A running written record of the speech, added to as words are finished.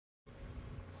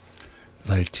I'd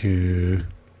like to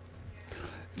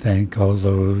thank all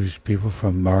those people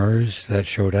from Mars that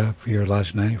showed up here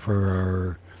last night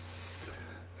for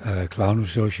our Clown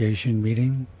Association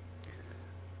meeting.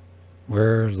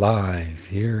 We're live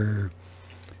here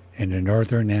in the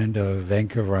northern end of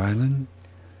Vancouver Island.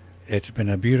 It's been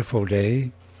a beautiful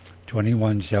day,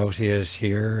 21 Celsius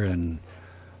here, and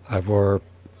I wore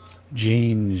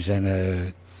jeans and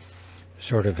a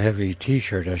sort of heavy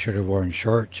t-shirt. I should have worn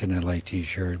shorts and a light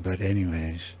t-shirt, but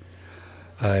anyways,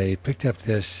 I picked up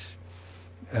this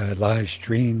live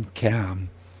stream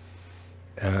cam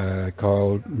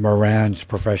called Moran's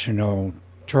Professional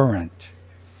Torrent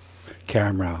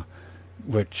camera,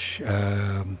 which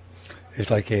is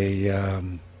like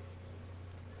a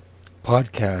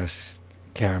podcast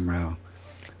camera,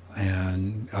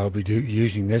 and I'll be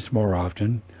using this more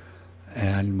often,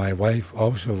 and my wife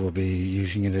also will be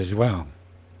using it as well.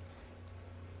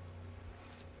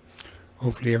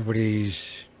 Hopefully everybody's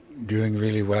doing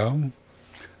really well.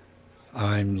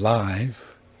 I'm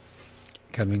live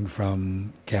coming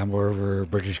from Campbell River,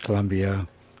 British Columbia,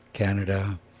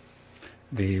 Canada,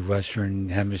 the western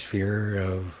hemisphere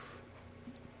of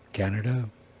Canada.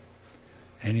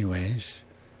 Anyways,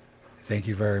 thank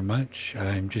you very much.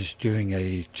 I'm just doing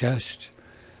a test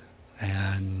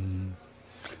and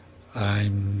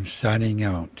I'm signing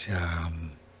out.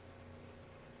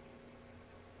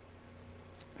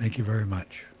 Thank you very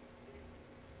much.